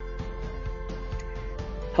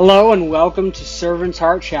Hello and welcome to Servant's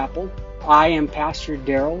Heart Chapel. I am Pastor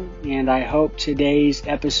Daryl, and I hope today's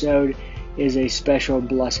episode is a special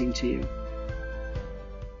blessing to you.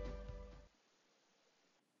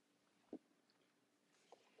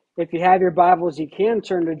 If you have your Bibles, you can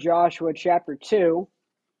turn to Joshua chapter 2.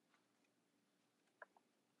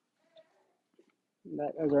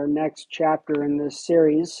 That is our next chapter in this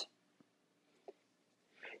series.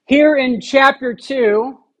 Here in chapter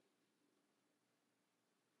 2,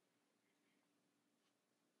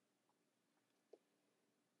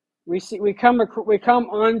 we come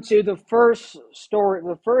onto the first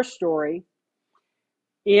story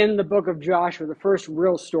in the book of Joshua, the first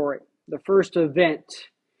real story, the first event.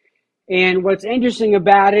 And what's interesting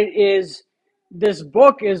about it is this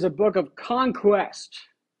book is a book of conquest,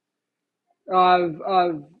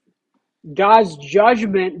 of God's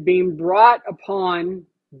judgment being brought upon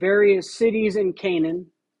various cities in Canaan.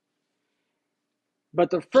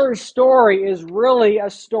 But the first story is really a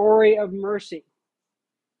story of mercy.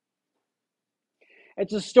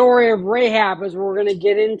 It's a story of Rahab, as we're going to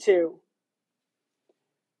get into.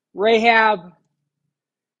 Rahab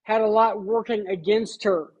had a lot working against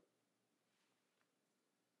her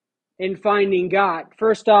in finding God.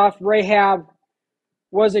 First off, Rahab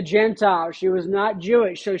was a Gentile. She was not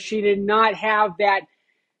Jewish, so she did not have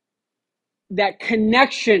that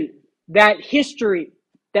connection, that history,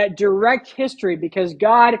 that direct history, because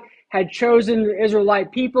God had chosen the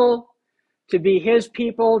Israelite people to be his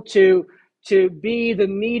people, to be the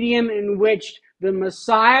medium in which the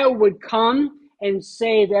Messiah would come and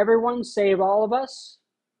save everyone, save all of us.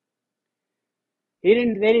 She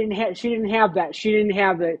didn't have that. She didn't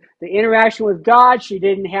have the interaction with God. She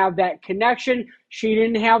didn't have that connection. She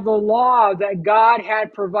didn't have the law that God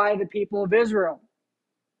had provided the people of Israel.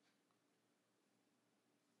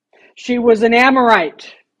 She was an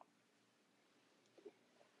Amorite.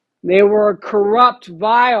 They were a corrupt,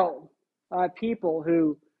 vile people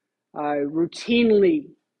who routinely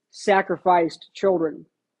sacrificed children.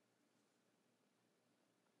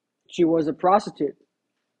 She was a prostitute.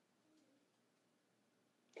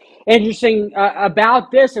 Interesting about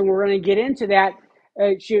this, and we're going to get into that.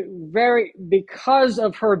 Because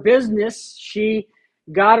of her business, she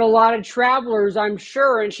got a lot of travelers, I'm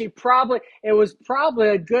sure, and it was probably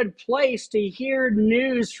a good place to hear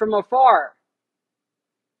news from afar.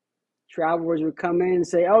 Travelers would come in and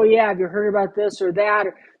say, "Oh yeah, have you heard about this or that,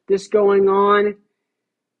 or this going on?"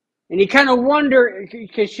 And you kind of wonder,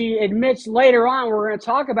 because she admits later on, we're going to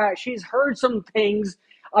talk about it, she's heard some things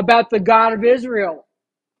about the God of Israel.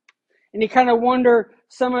 And you kind of wonder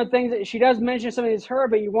some of the things that she does mention, some of it's her,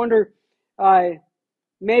 but you wonder,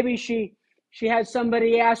 maybe she had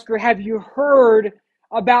somebody ask her, "Have you heard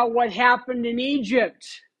about what happened in Egypt?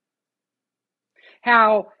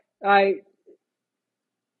 How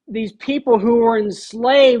these people who were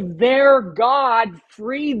enslaved, their God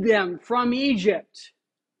freed them from Egypt,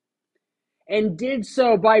 and did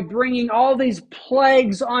so by bringing all these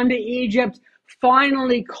plagues onto Egypt,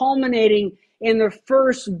 finally culminating in the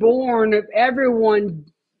firstborn of everyone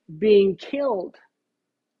being killed,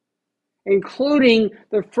 including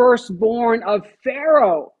the firstborn of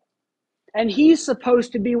Pharaoh. And he's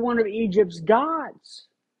supposed to be one of Egypt's gods.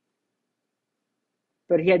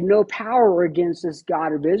 But he had no power against this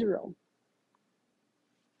God of Israel."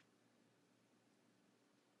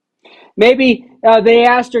 Maybe they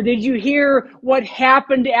asked her, "Did you hear what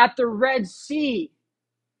happened at the Red Sea?"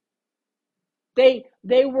 They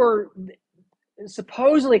were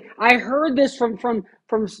supposedly, I heard this from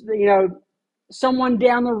someone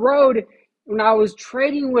down the road when I was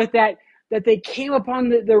trading with that they came upon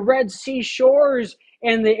the Red Sea shores,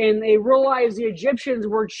 and they realized the Egyptians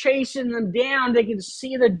were chasing them down. They could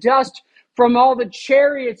see the dust from all the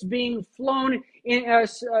chariots being flown in,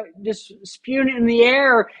 just spewed in the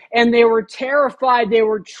air, and they were terrified. They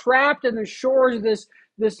were trapped in the shores of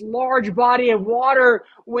this large body of water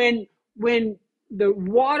when the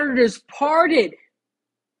water just parted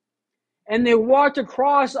and they walked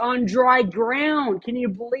across on dry ground. Can you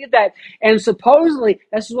believe that? And supposedly,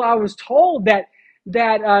 that's what I was told, that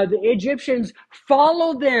the Egyptians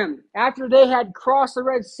followed them after they had crossed the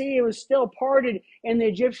Red Sea. It was still parted, and the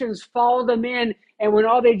Egyptians followed them in. And when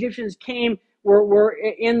all the Egyptians came, were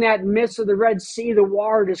in that midst of the Red Sea, the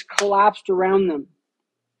water just collapsed around them.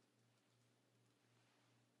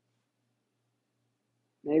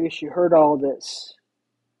 Maybe she heard all this.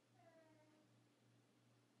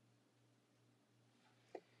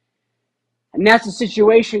 And that's the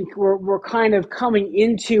situation we're kind of coming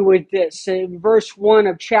into with this. In verse 1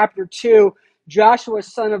 of chapter 2, Joshua,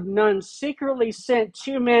 son of Nun, secretly sent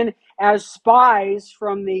 2 men as spies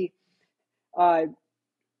from the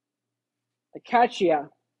Acacia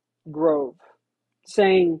grove,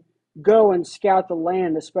 saying, "Go and scout the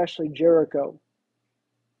land, especially Jericho."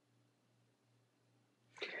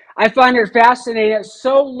 I find it fascinating that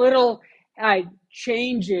so little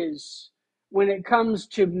changes when it comes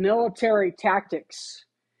to military tactics.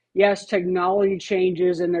 Yes, technology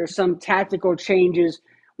changes and there's some tactical changes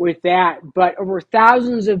with that, but over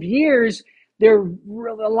thousands of years, there are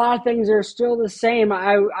a lot of things are still the same.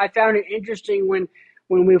 I found it interesting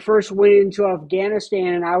when we first went into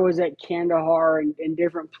Afghanistan and I was at Kandahar and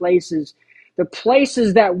different places. The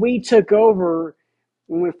places that we took over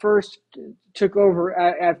when we first took over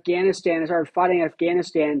Afghanistan and started fighting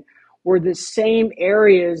Afghanistan were the same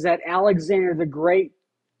areas that Alexander the Great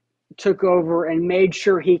took over and made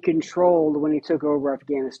sure he controlled when he took over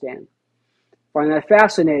Afghanistan. I find that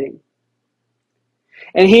fascinating.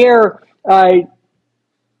 And here,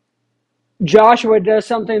 Joshua does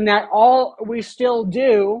something that all we still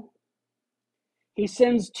do. He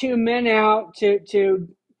sends two men out to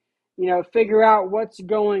figure out what's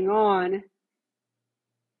going on.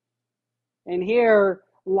 And here,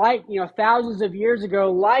 like thousands of years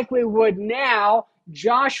ago, like we would now,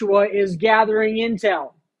 Joshua is gathering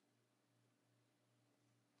intel.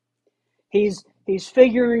 He's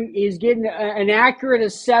getting an accurate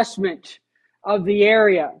assessment of the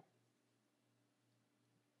area.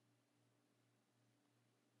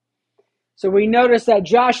 So we notice that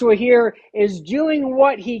Joshua here is doing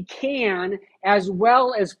what he can as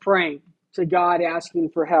well as praying to God, asking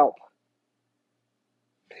for help.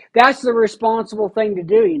 That's the responsible thing to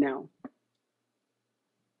do,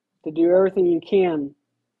 to do everything you can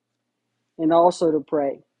and also to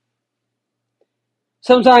pray.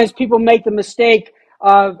 Sometimes people make the mistake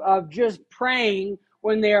of just praying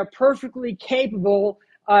when they are perfectly capable.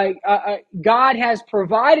 God has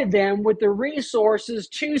provided them with the resources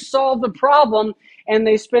to solve the problem, and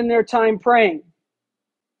they spend their time praying.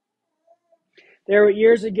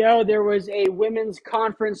 Years ago, there was a women's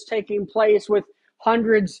conference taking place with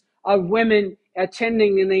hundreds of women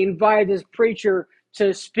attending, and they invited this preacher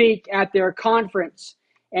to speak at their conference.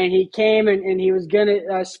 And he came and he was going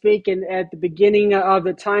to speak. And at the beginning of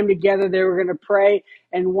the time together, they were going to pray.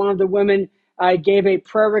 And one of the women gave a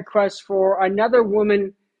prayer request for another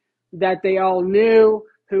woman that they all knew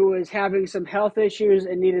who was having some health issues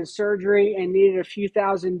and needed surgery and needed a few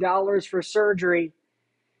 $1,000s for surgery.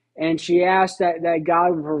 And she asked that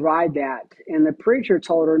God would provide that. And the preacher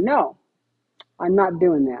told her, "No, I'm not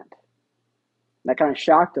doing that." That kind of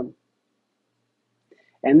shocked him.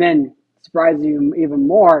 And then, surprised him even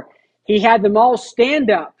more, he had them all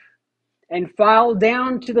stand up and file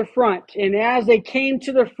down to the front. And as they came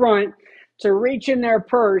to the front to reach in their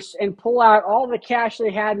purse and pull out all the cash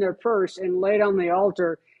they had in their purse and lay it on the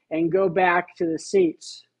altar and go back to the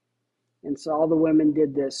seats. And so all the women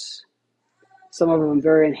did this. Some of them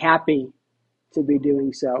very unhappy to be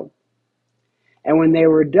doing so. And when they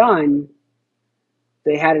were done,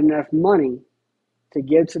 they had enough money to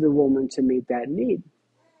give to the woman to meet that need.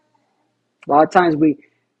 A lot of times we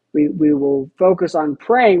will focus on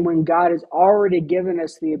praying when God has already given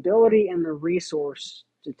us the ability and the resource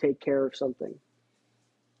to take care of something.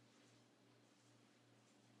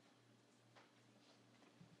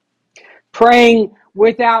 Praying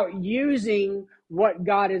without using what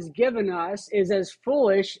God has given us is as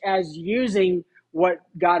foolish as using what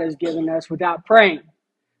God has given us without praying.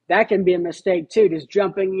 That can be a mistake too, just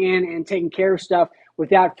jumping in and taking care of stuff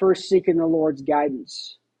without first seeking the Lord's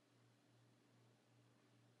guidance.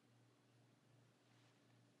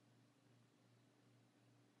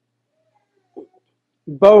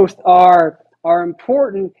 Both are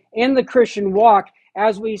important in the Christian walk,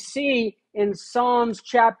 as we see in Psalm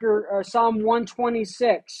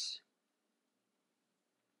 126.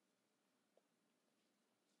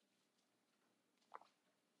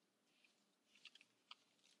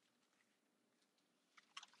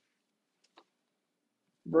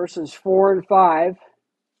 Verses 4 and 5.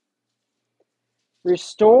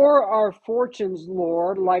 Restore our fortunes,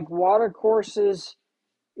 Lord, like watercourses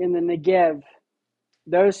in the Negev.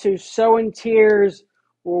 Those who sow in tears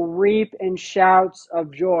will reap in shouts of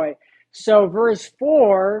joy. So verse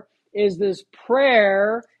 4 is this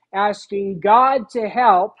prayer asking God to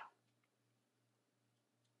help.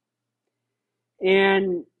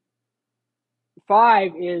 And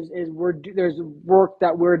 5 is there's work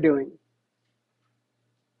that we're doing.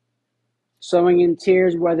 Sowing in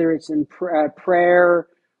tears, whether it's in prayer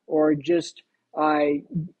or just trying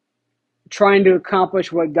to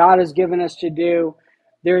accomplish what God has given us to do.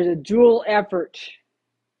 There's a dual effort.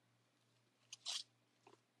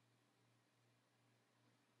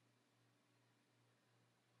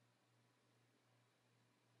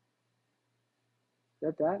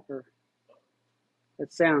 Is that or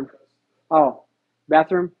that sound? Oh,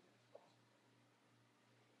 bathroom.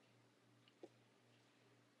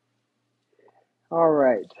 All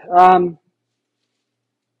right.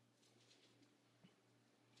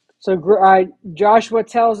 So Joshua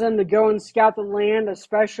tells them to go and scout the land,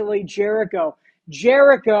 especially Jericho.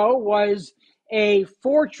 Jericho was a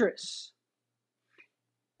fortress,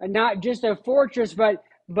 not just a fortress, but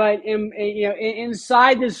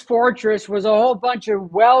inside this fortress was a whole bunch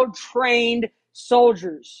of well-trained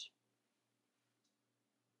soldiers.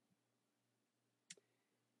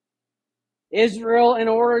 Israel, in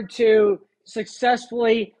order to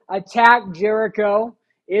successfully attack Jericho,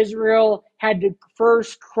 Israel had to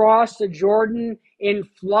first cross the Jordan in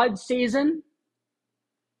flood season.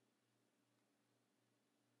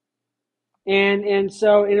 And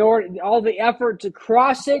so in order all the effort to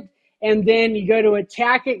cross it, and then you go to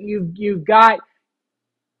attack it, you've got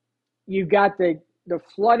the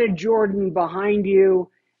flooded Jordan behind you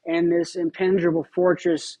and this impenetrable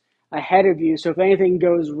fortress ahead of you. So if anything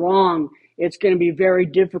goes wrong, it's going to be very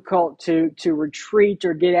difficult to retreat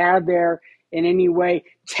or get out of there in any way.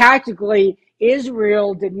 Tactically,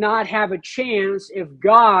 Israel did not have a chance if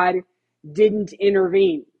God didn't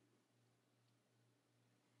intervene.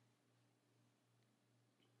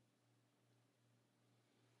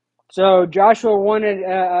 So Joshua wanted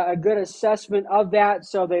a good assessment of that,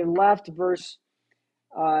 so they left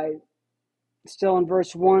still in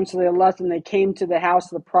verse 1, so they left and they came to the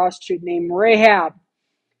house of the prostitute named Rahab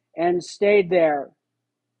and stayed there.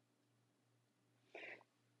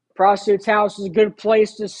 Prostitute's house is a good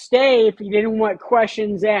place to stay if you didn't want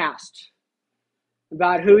questions asked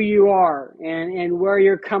about who you are and where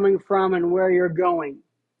you're coming from and where you're going.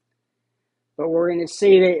 But we're going to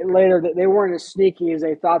see later that they weren't as sneaky as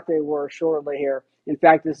they thought they were shortly here. In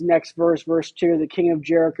fact, this next verse, verse 2, the king of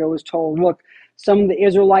Jericho was told, "Look, some of the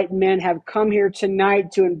Israelite men have come here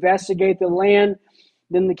tonight to investigate the land."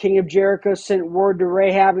 Then the king of Jericho sent word to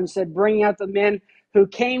Rahab and said, "Bring out the men who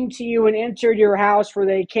came to you and entered your house, for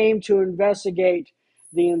they came to investigate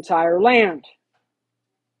the entire land."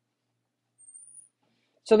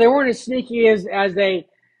 So they weren't as sneaky as they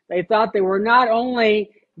thought they were. Not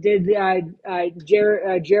only did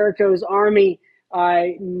Jericho's army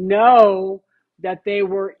know that they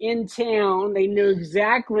were in town, they knew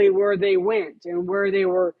exactly where they went and where they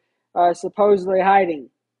were supposedly hiding.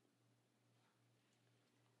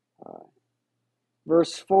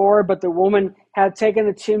 Verse 4, but the woman had taken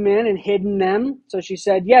the two men and hidden them. So she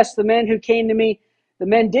said, "Yes, the men did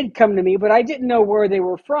come to me, but I didn't know where they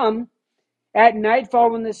were from. At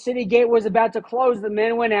nightfall, when the city gate was about to close, the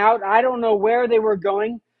men went out. I don't know where they were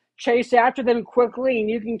going. Chase after them quickly, and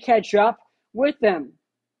you can catch up with them."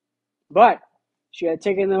 But she had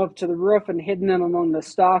taken them up to the roof and hidden them among the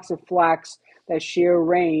stalks of flax that she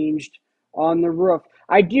arranged on the roof.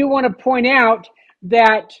 I do want to point out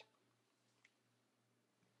that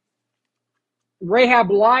Rahab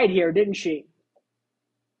lied here, didn't she?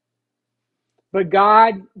 But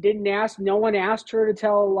God didn't ask, no one asked her to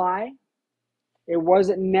tell a lie. It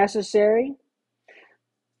wasn't necessary.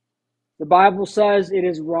 The Bible says it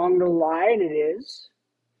is wrong to lie, and it is.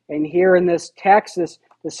 And here in this text,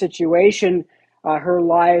 the situation, her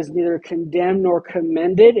lie is neither condemned nor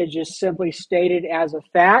commended. It just simply stated as a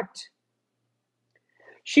fact.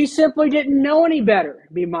 She simply didn't know any better,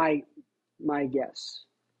 be my guess.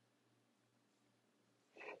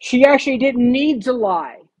 She actually didn't need to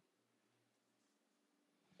lie.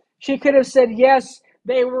 She could have said, "Yes,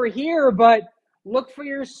 they were here, but look for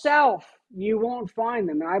yourself. You won't find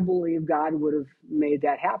them." And I believe God would have made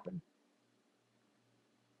that happen.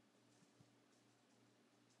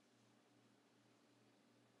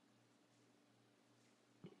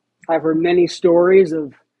 I've heard many stories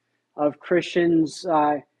of Christians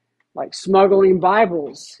like smuggling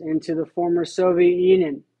Bibles into the former Soviet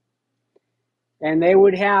Union. And they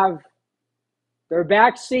would have their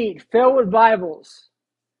back seat filled with Bibles,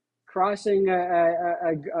 crossing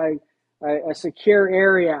a secure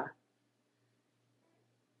area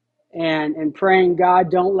and praying, "God,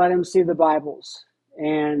 don't let him see the Bibles."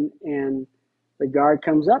 And the guard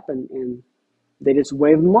comes up and they just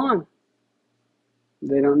wave them on.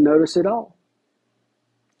 They don't notice at all.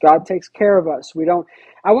 God takes care of us.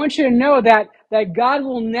 I want you to know that God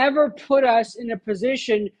will never put us in a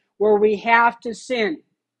position where we have to sin.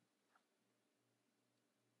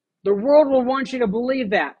 The world will want you to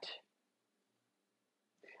believe that.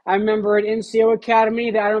 I remember at NCO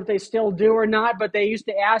Academy, that I don't know if they still do or not, but they used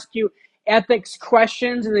to ask you ethics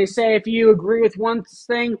questions, and they say if you agree with one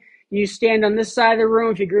thing, you stand on this side of the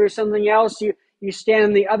room. If you agree with something else, you stand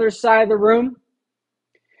on the other side of the room.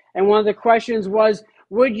 And one of the questions was,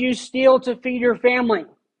 Would you steal to feed your family?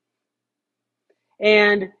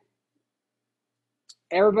 And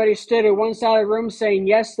everybody stood at one side of the room saying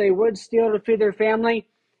yes, they would steal to feed their family.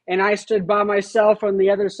 And I stood by myself on the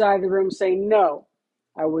other side of the room saying no,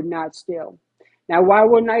 I would not steal. Now, why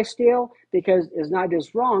wouldn't I steal? Because it's not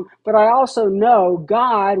just wrong, but I also know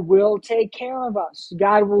God will take care of us.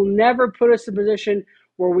 God will never put us in a position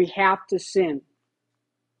where we have to sin.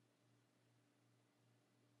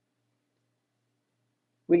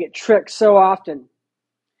 We get tricked so often.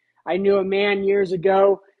 I knew a man years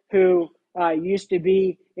ago who used to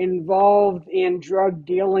be involved in drug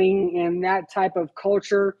dealing and that type of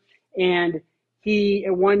culture. And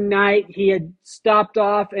one night, he had stopped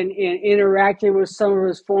off and interacted with some of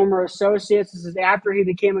his former associates. This is after he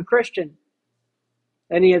became a Christian.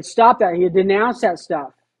 And he had stopped that. He had denounced that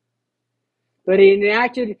stuff. But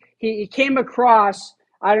he came across,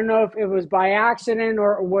 I don't know if it was by accident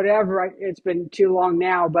or whatever. It's been too long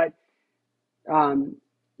now, but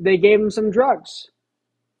they gave him some drugs.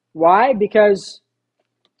 Why? Because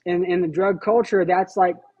in the drug culture, that's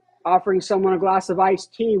like offering someone a glass of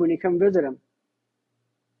iced tea when you come visit them.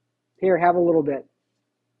 Here, have a little bit.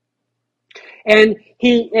 And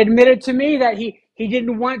he admitted to me that he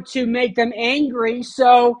didn't want to make them angry,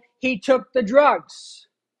 so he took the drugs.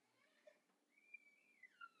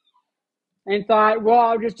 And thought, well,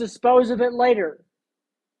 I'll just dispose of it later.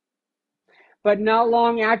 But not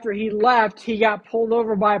long after he left, he got pulled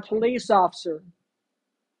over by a police officer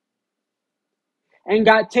and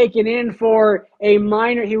got taken in for a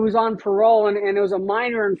minor. He was on parole, and it was a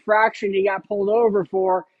minor infraction he got pulled over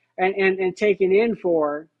for and taken in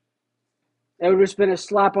for. It would have just been a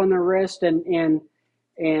slap on the wrist and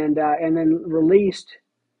then released.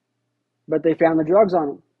 But they found the drugs on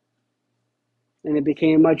him, and it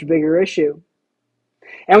became a much bigger issue.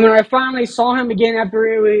 And when I finally saw him again after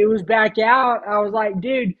it was back out, I was like,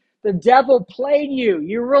 dude, the devil played you.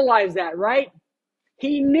 You realize that, right?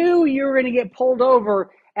 He knew you were going to get pulled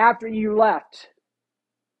over after you left.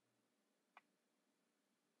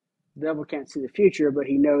 The devil can't see the future, but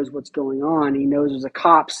he knows what's going on. He knows there's a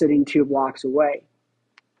cop sitting 2 blocks away.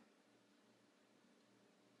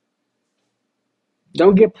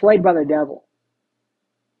 Don't get played by the devil.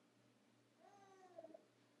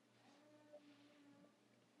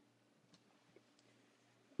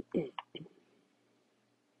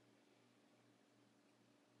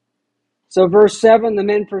 So verse 7, the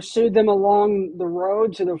men pursued them along the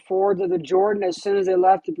road to the fords of the Jordan. As soon as they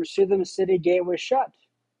left to pursue them, the city gate was shut.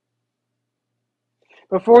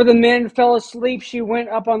 Before the men fell asleep, she went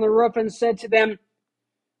up on the roof and said to them,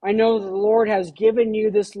 I know that the Lord has given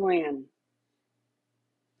you this land.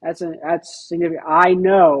 That's significant. I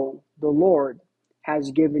know the Lord has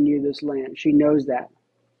given you this land. She knows that.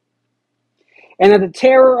 And that the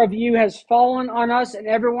terror of you has fallen on us, and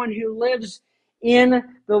everyone who lives in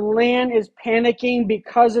the land is panicking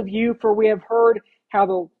because of you, for we have heard how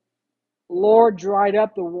the Lord dried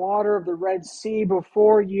up the water of the Red Sea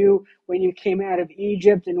before you when you came out of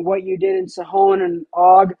Egypt, and what you did in Sihon and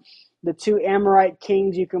Og, the 2 Amorite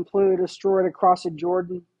kings you completely destroyed across the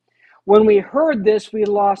Jordan. When we heard this, we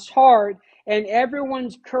lost heart, and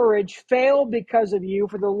everyone's courage failed because of you,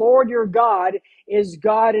 for the Lord your God is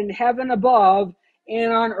God in heaven above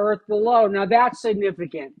and on earth below. Now that's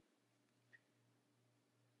significant.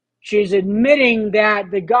 She's admitting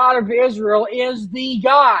that the God of Israel is the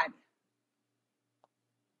God.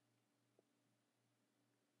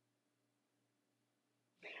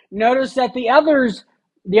 Notice that the other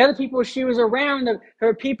people she was around,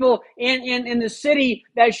 her people in the city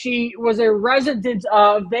that she was a resident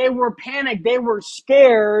of, they were panicked, they were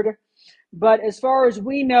scared. But as far as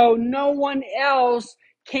we know, no one else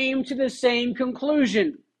came to the same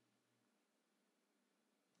conclusion.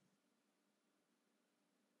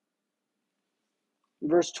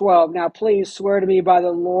 Verse 12, now please swear to me by the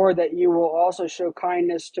Lord that you will also show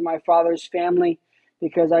kindness to my father's family,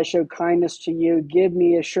 because I showed kindness to you. Give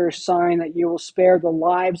me a sure sign that you will spare the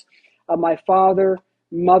lives of my father,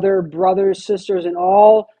 mother, brothers, sisters, and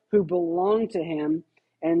all who belong to him,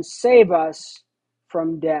 and save us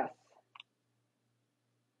from death.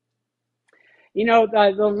 You know,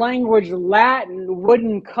 the language Latin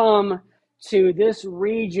wouldn't come to this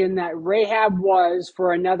region that Rahab was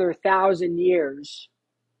for another 1,000 years.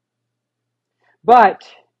 But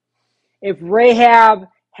if Rahab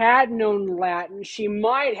had known Latin, she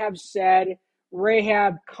might have said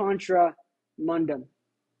Rahab contra mundum,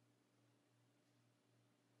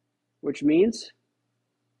 which means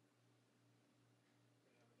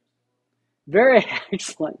very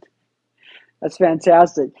excellent. That's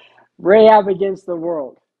fantastic. Rahab against the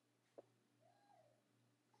world.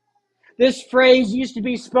 This phrase used to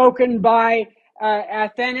be spoken by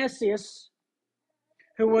Athanasius,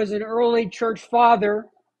 who was an early church father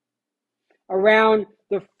around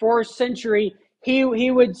the 4th century.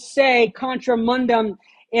 He would say contra mundum,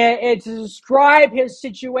 to describe his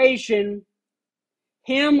situation,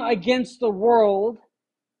 him against the world.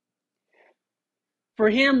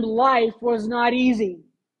 For him, life was not easy.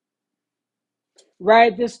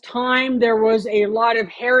 Right at this time, there was a lot of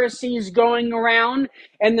heresies going around,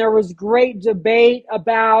 and there was great debate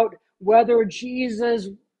about whether Jesus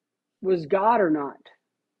was God or not.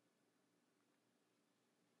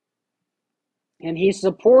 And he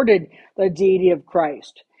supported the deity of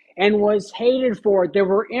Christ and was hated for it. There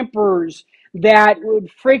were emperors that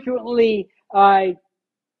would frequently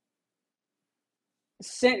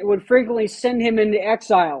send him into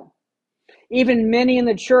exile. Even many in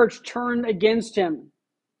the church turned against him.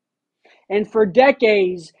 And for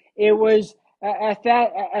decades, it was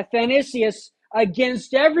Athanasius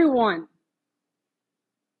against everyone.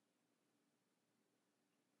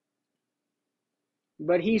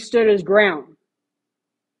 But he stood his ground.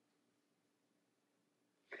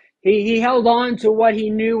 He held on to what he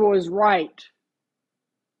knew was right.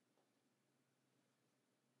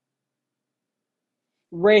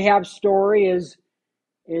 Rahab's story is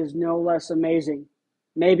no less amazing.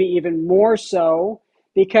 Maybe even more so,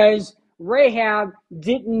 because Rahab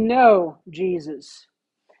didn't know Jesus.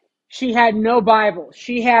 She had no Bible.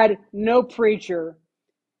 She had no preacher.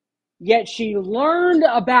 Yet she learned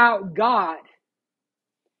about God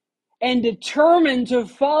and determined to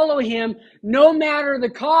follow him no matter the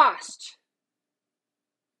cost.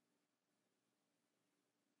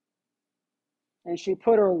 And she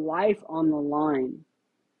put her life on the line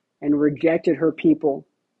and rejected her people.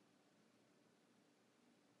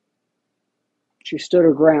 She stood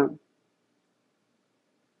her ground.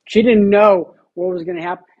 She didn't know what was going to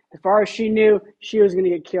happen. As far as she knew, she was going to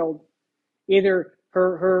get killed. Either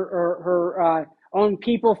her own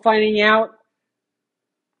people finding out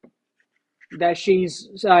that she's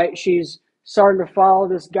starting to follow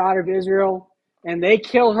this God of Israel, and they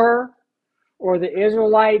kill her, or the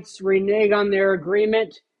Israelites renege on their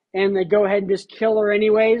agreement and they go ahead and just kill her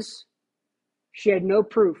anyways. She had no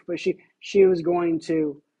proof, but she was going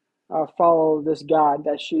to follow this God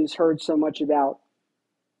that she's heard so much about.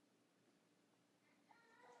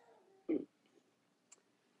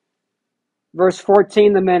 Verse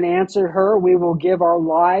 14, the men answered her, "We will give our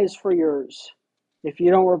lives for yours. If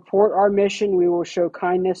you don't report our mission, we will show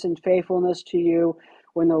kindness and faithfulness to you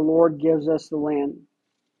when the Lord gives us the land."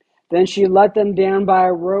 Then she let them down by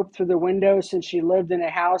a rope through the window, since she lived in a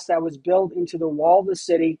house that was built into the wall of the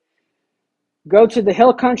city. "Go to the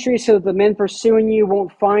hill country so that the men pursuing you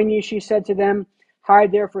won't find you," she said to them.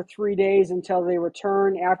 "Hide there for 3 days until they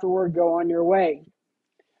return. Afterward, go on your way."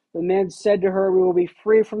 The men said to her, "We will be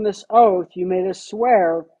free from this oath you made us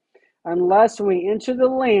swear, unless when we enter the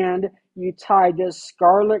land you tie this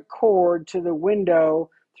scarlet cord to the window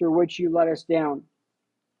through which you let us down.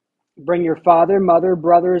 Bring your father, mother,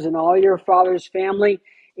 brothers, and all your father's family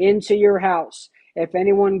into your house. If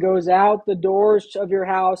anyone goes out the doors of your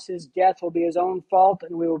house, his death will be his own fault,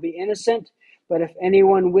 and we will be innocent. But if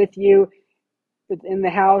anyone with you in the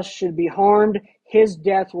house should be harmed, his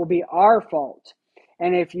death will be our fault.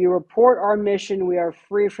 And if you report our mission, we are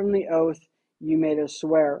free from the oath you made us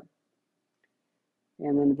swear."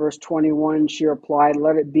 And then verse 21, she replied,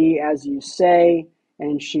 "Let it be as you say."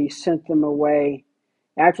 And she sent them away.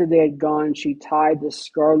 After they had gone, she tied the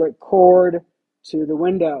scarlet cord to the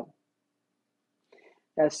window.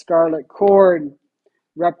 That scarlet cord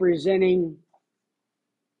representing,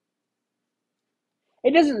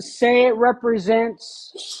 it doesn't say it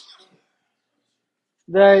represents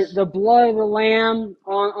the blood of the lamb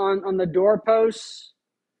on the doorposts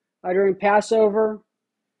during Passover,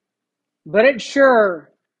 but it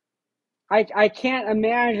sure, I can't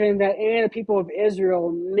imagine that any of the people of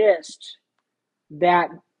Israel missed that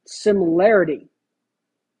similarity.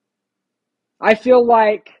 I feel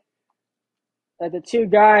like that the two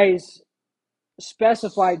guys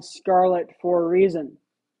specified scarlet for a reason.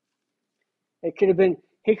 It could have been,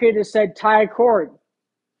 he could have said tie a cord,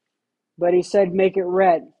 but he said make it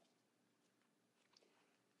red.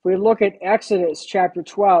 If we look at Exodus chapter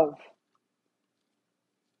 12,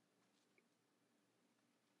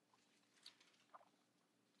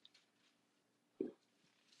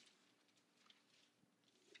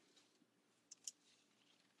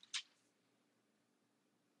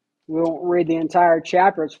 we won't read the entire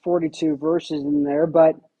chapter. It's 42 verses in there,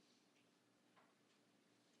 but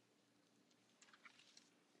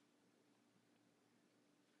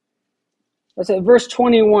Let's say verse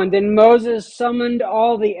 21. Then Moses summoned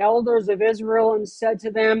all the elders of Israel and said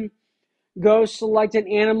to them, go select an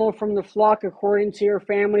animal from the flock according to your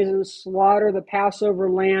families and slaughter the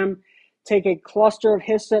Passover lamb. Take a cluster of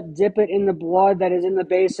hyssop, dip it in the blood that is in the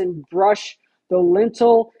basin, brush the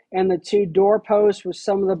lintel and the two doorposts with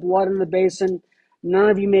some of the blood in the basin. None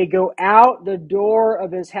of you may go out the door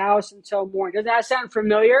of his house until morning. Does that sound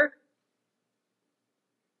familiar?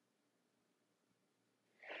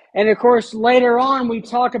 And of course, later on, we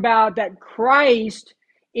talk about that Christ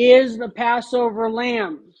is the Passover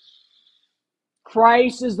lamb.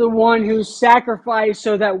 Christ is the one who sacrificed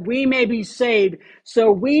so that we may be saved,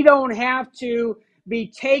 so we don't have to be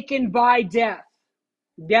taken by death.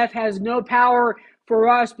 Death has no power for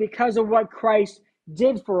us because of what Christ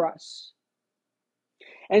did for us.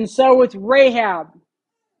 And so with Rahab,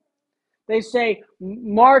 they say,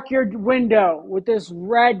 mark your window with this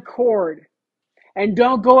red cord and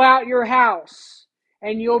don't go out your house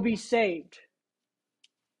and you'll be saved.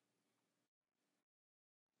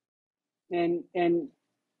 And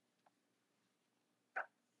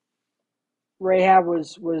Rahab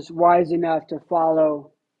was wise enough to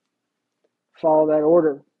follow that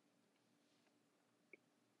order.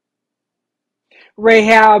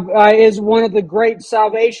 Rahab is one of the great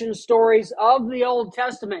salvation stories of the Old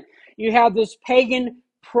Testament. You have this pagan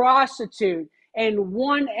prostitute, and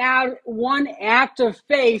one act of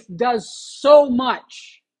faith does so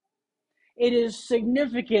much. It is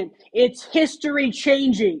significant. It's history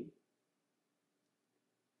changing.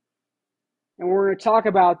 And we're going to talk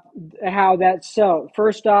about how that's so.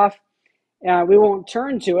 First off, we won't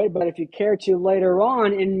turn to it, but if you care to later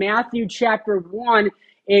on, in Matthew chapter 1,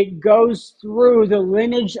 it goes through the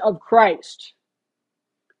lineage of Christ,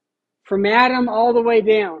 from Adam all the way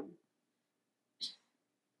down.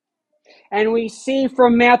 And we see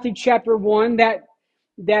from Matthew chapter 1 that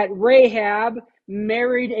Rahab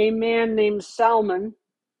married a man named Salmon,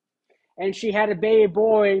 and she had a baby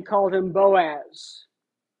boy and called him Boaz,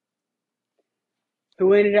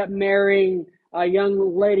 who ended up marrying a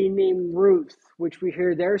young lady named Ruth, which we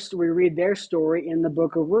read their story in the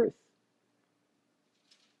book of Ruth.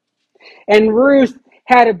 And Ruth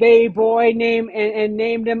had a baby boy named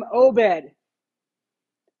him Obed,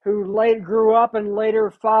 who later grew up and later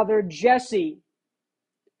fathered Jesse,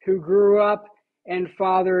 who grew up and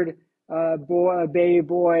fathered a baby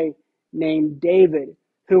boy named David,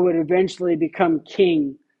 who would eventually become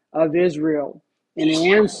king of Israel and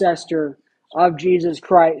an ancestor of Jesus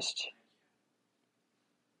Christ.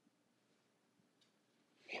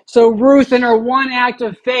 So Ruth, in her one act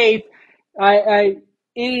of faith,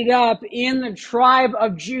 ended up in the tribe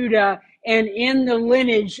of Judah and in the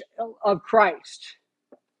lineage of Christ.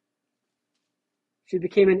 She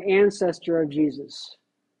became an ancestor of Jesus.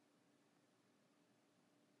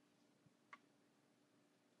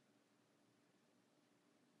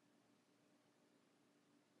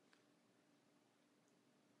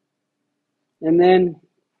 And then,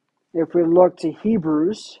 if we look to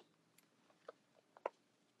Hebrews,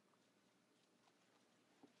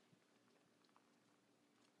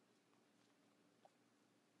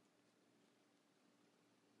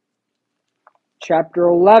 chapter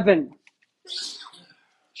 11.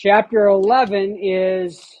 Chapter 11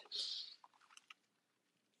 is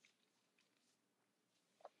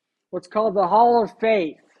what's called the Hall of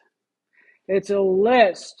Faith. It's a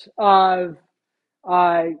list of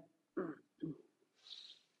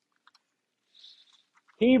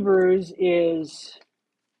Hebrews is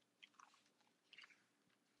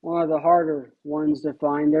one of the harder ones to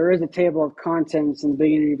find. There is a table of contents in the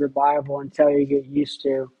beginning of your Bible until you get used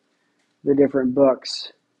to the different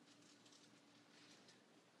books.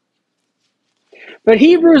 But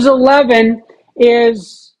Hebrews 11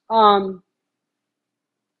 is the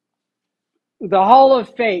Hall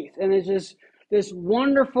of Faith, and it's just this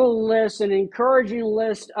wonderful list, an encouraging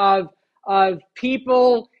list of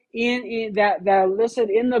people that are listed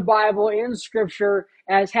in the Bible, in Scripture,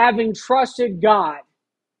 as having trusted God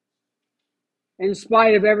in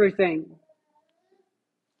spite of everything.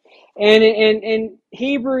 And in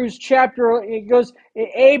Hebrews chapter, it goes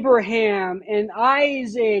Abraham and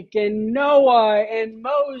Isaac and Noah and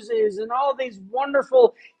Moses and all these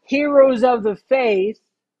wonderful heroes of the faith.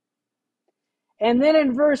 And then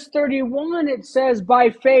in verse 31, it says, by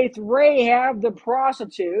faith, Rahab the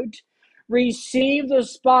prostitute received the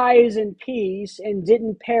spies in peace and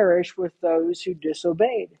didn't perish with those who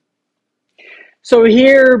disobeyed. So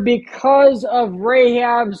here, because of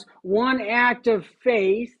Rahab's one act of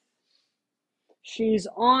faith, she's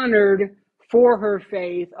honored for her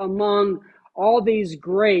faith among all these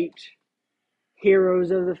great heroes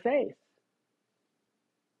of the faith.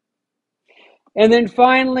 And then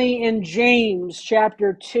finally in James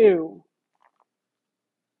chapter 2.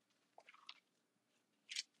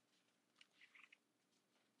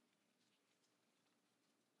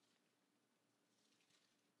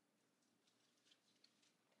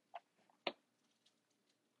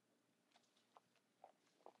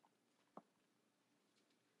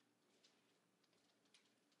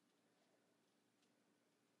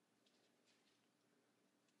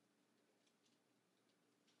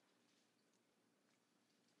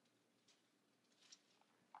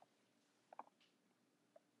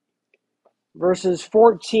 Verses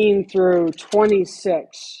 14 through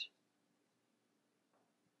 26.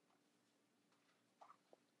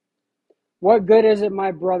 What good is it,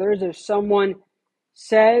 my brothers, if someone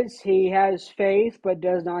says he has faith but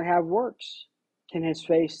does not have works? Can his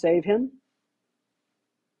faith save him?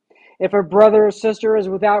 If a brother or sister is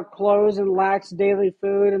without clothes and lacks daily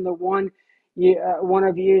food, and the one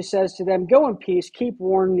of you says to them, "Go in peace, keep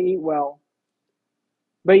warm and eat well,"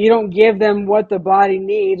 but you don't give them what the body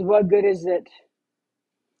needs, what good is it?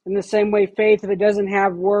 In the same way, faith, if it doesn't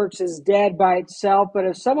have works, is dead by itself. But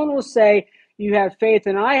if someone will say, "You have faith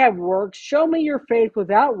and I have works," show me your faith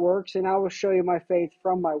without works, and I will show you my faith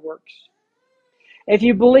from my works. If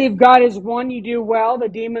you believe God is one, you do well. The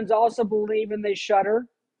demons also believe and they shudder.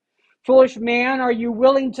 Foolish man, are you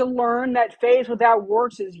willing to learn that faith without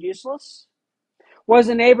works is useless?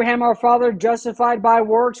 Wasn't Abraham our father justified by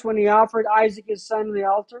works when he offered Isaac his son on the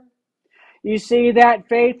altar? You see that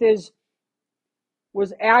faith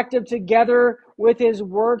was active together with his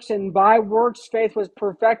works, and by works faith was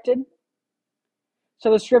perfected.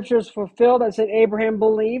 So the scripture is fulfilled that said Abraham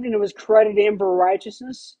believed, and it was credited to him for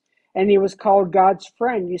righteousness, and he was called God's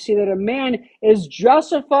friend. You see that a man is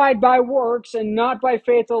justified by works and not by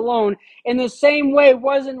faith alone. In the same way,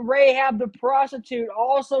 wasn't Rahab the prostitute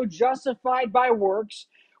also justified by works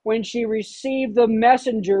when she received the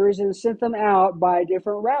messengers and sent them out by a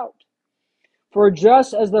different route? For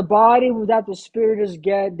just as the body without the spirit is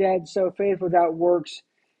dead, so faith without works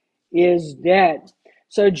is dead.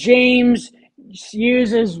 So James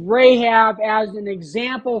uses Rahab as an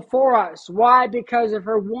example for us. Why? Because of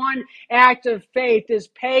her one act of faith, this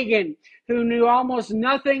pagan who knew almost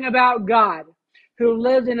nothing about God, who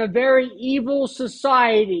lived in a very evil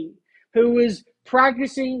society, who was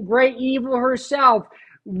practicing great evil herself,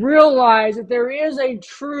 realized that there is a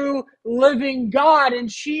true living God,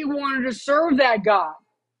 and she wanted to serve that God.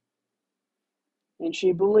 And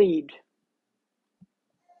she believed.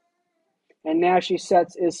 And now she is set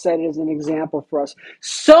as an example for us.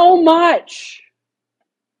 So much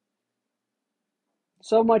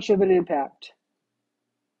of an impact.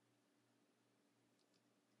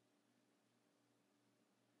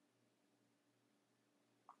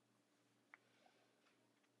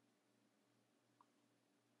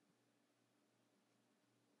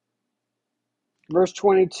 Verse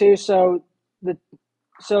 22, so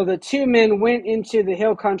the two men went into the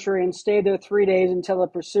hill country and stayed there 3 days until the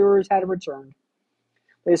pursuers had returned.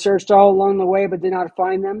 They searched all along the way but did not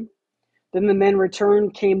find them. Then the men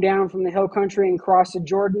returned, came down from the hill country, and crossed the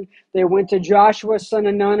Jordan. They went to Joshua, son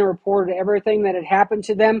of Nun, and reported everything that had happened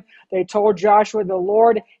to them. They told Joshua, "The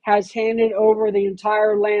Lord has handed over the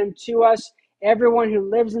entire land to us. Everyone who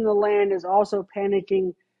lives in the land is also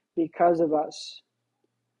panicking because of us."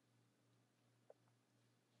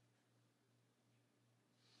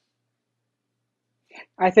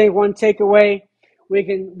 I think one takeaway we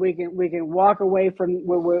can walk away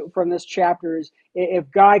from this chapter is, if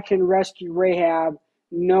God can rescue Rahab,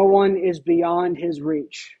 no one is beyond his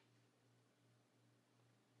reach.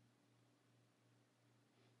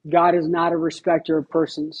 God is not a respecter of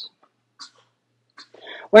persons.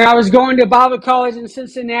 When I was going to Bible college in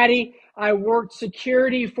Cincinnati, I worked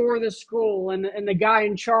security for the school, and the guy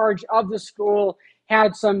in charge of the school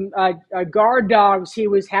had some guard dogs he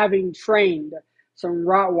was having trained, some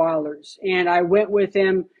Rottweilers, and I went with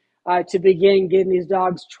him to begin getting these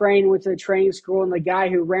dogs trained. Went to the training school, and the guy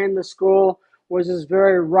who ran the school was this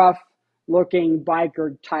very rough-looking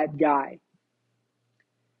biker type guy,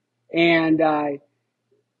 and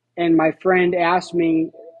my friend asked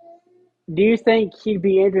me, "Do you think he'd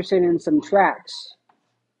be interested in some tracts?"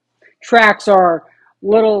 Tracts are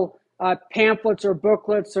little pamphlets or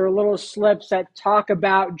booklets or little slips that talk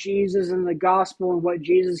about Jesus and the gospel and what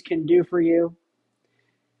Jesus can do for you.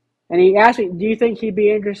 And he asked me, "Do you think he'd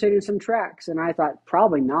be interested in some tracts?" And I thought,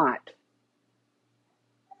 probably not.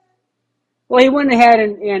 Well, he went ahead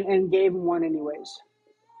and gave him one anyways.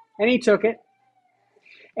 And he took it.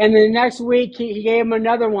 And the next week, he gave him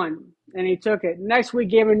another one, and he took it. Next week,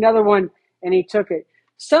 gave him another one, and he took it.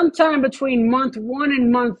 Sometime between month 1 and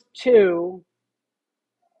month 2,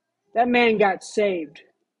 That man got saved.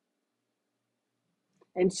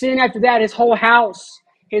 And soon after that, his whole house,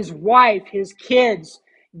 his wife, his kids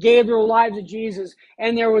gave their lives to Jesus.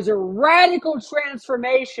 And there was a radical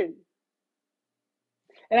transformation.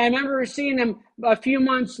 And I remember seeing him a few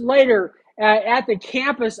months later at the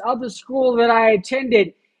campus of the school that I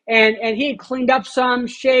attended. And he had cleaned up some,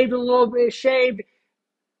 shaved a little bit, shaved.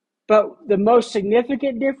 But the most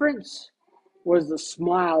significant difference was the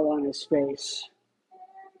smile on his face.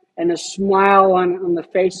 And the smile on the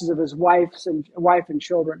faces of his wife and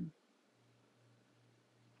children.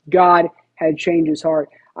 God had changed his heart.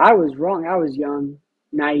 I was wrong. I was young,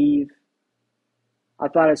 naive. I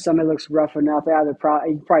thought if somebody looks rough enough, you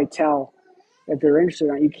can probably tell if they're interested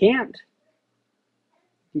or not. You can't.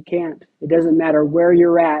 You can't. It doesn't matter where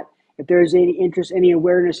you're at. If there's any interest, any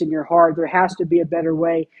awareness in your heart, there has to be a better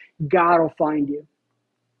way. God will find you.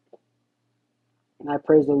 And I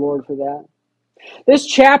praise the Lord for that. This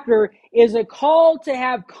chapter is a call to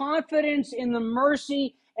have confidence in the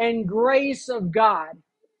mercy and grace of God.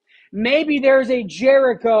 Maybe there's a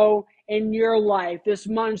Jericho in your life. This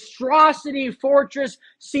monstrosity fortress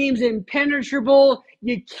seems impenetrable.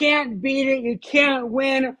 You can't beat it. You can't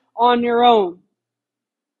win on your own.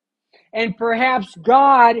 And perhaps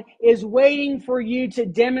God is waiting for you to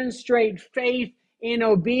demonstrate faith in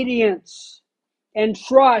obedience and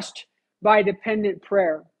trust by dependent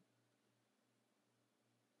prayer.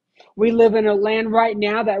 We live in a land right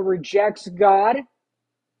now that rejects God.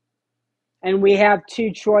 And we have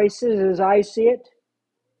two choices as I see it.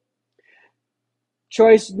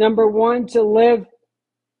 Choice number one, to live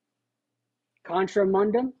contra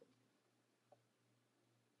mundum,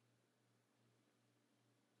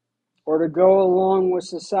 or to go along with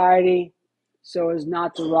society so as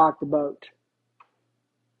not to rock the boat.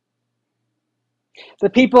 The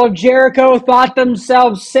people of Jericho thought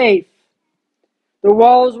themselves safe. The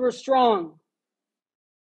walls were strong,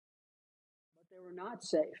 but they were not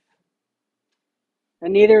safe.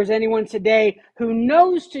 And neither is anyone today who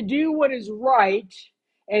knows to do what is right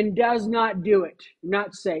and does not do it.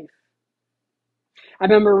 Not safe. I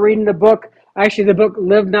remember reading the book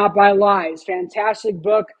Live Not by Lies. Fantastic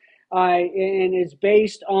book, and it's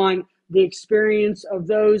based on the experience of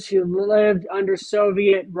those who lived under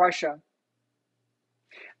Soviet Russia.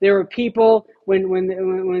 There were people, when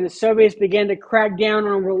the Soviets began to crack down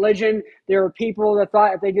on religion, there were people that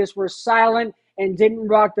thought if they just were silent and didn't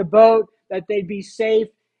rock the boat, that they'd be safe.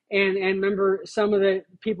 And remember some of the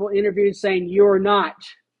people interviewed saying, "You're not."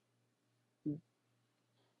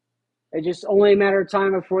 It's just only a matter of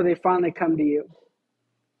time before they finally come to you.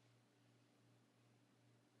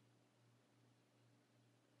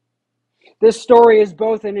 This story is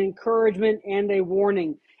both an encouragement and a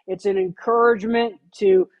warning. It's an encouragement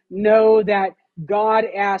to know that God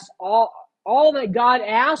asks, all that God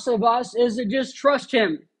asks of us is to just trust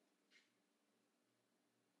Him.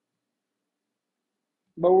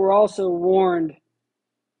 But we're also warned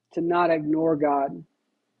to not ignore God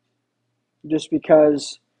just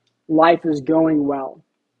because life is going well.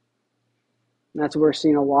 And that's what we're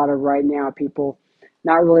seeing a lot of right now. People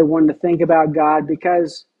not really wanting to think about God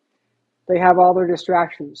because they have all their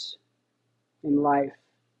distractions in life.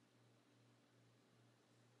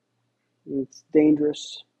 It's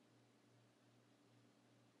dangerous.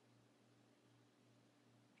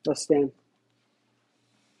 Let's stand.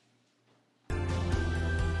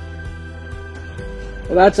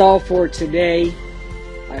 Well, that's all for today.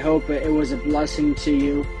 I hope it was a blessing to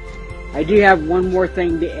you. I do have one more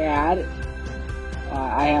thing to add.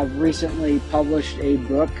 I have recently published a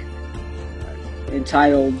book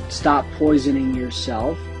entitled Stop Poisoning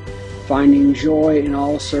Yourself, Finding Joy in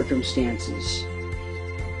All Circumstances.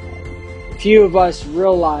 Few of us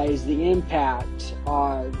realize the impact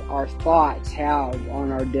our thoughts have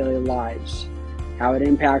on our daily lives, how it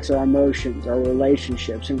impacts our emotions, our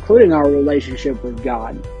relationships, including our relationship with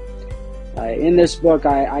God. In this book,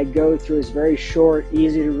 I go through this very short,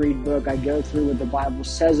 easy to read book. I go through what the Bible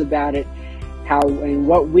says about it, how and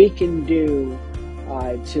what we can do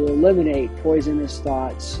to eliminate poisonous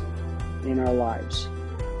thoughts in our lives.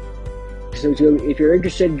 So if you're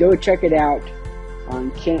interested, go check it out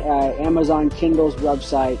on Amazon Kindle's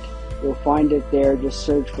website. You'll find it there. Just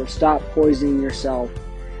search for Stop Poisoning Yourself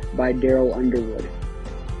by Daryl Underwood.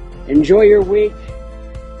 Enjoy your week.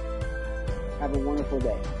 Have a wonderful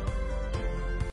day.